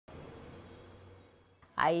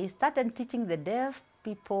I started teaching the deaf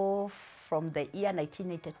people from the year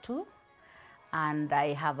 1982, and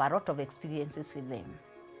I have a lot of experiences with them.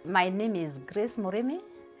 My name is Grace Moremi.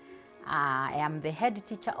 I am the head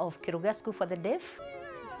teacher of Kerugoya School for the Deaf.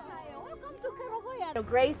 Welcome to Kerugoya. So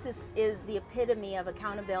Grace is the epitome of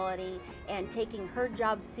accountability and taking her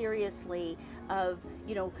job seriously of,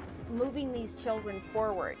 moving these children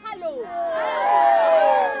forward. Hello.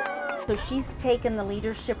 So she's taken the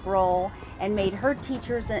leadership role and made her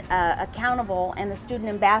teachers accountable and the student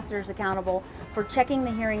ambassadors accountable for checking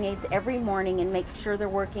the hearing aids every morning and make sure they're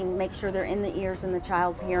working, make sure they're in the ears and the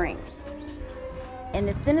child's hearing. And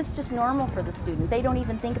then it's just normal for the student. They don't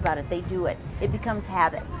even think about it, they do it. It becomes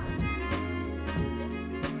habit.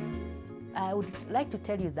 I would like to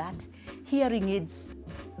tell you that hearing aids,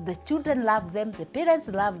 the children love them, the parents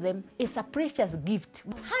love them. It's a precious gift.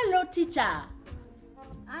 Hello, teacher.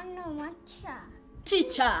 Ano matcha.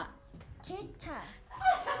 Teacher. Teacher.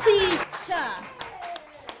 Teacher.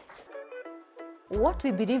 What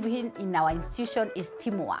we believe in our institution is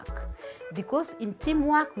teamwork. Because in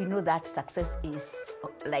teamwork, we know that success is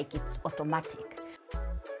it's automatic.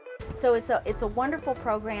 So it's a wonderful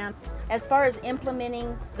program. As far as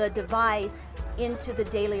implementing the device into the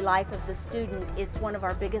daily life of the student, it's one of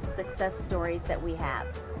our biggest success stories that we have.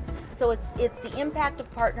 So it's the impact of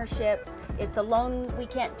partnerships. It's alone we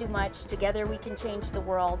can't do much, together we can change the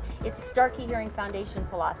world. It's Starkey Hearing Foundation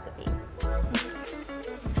philosophy.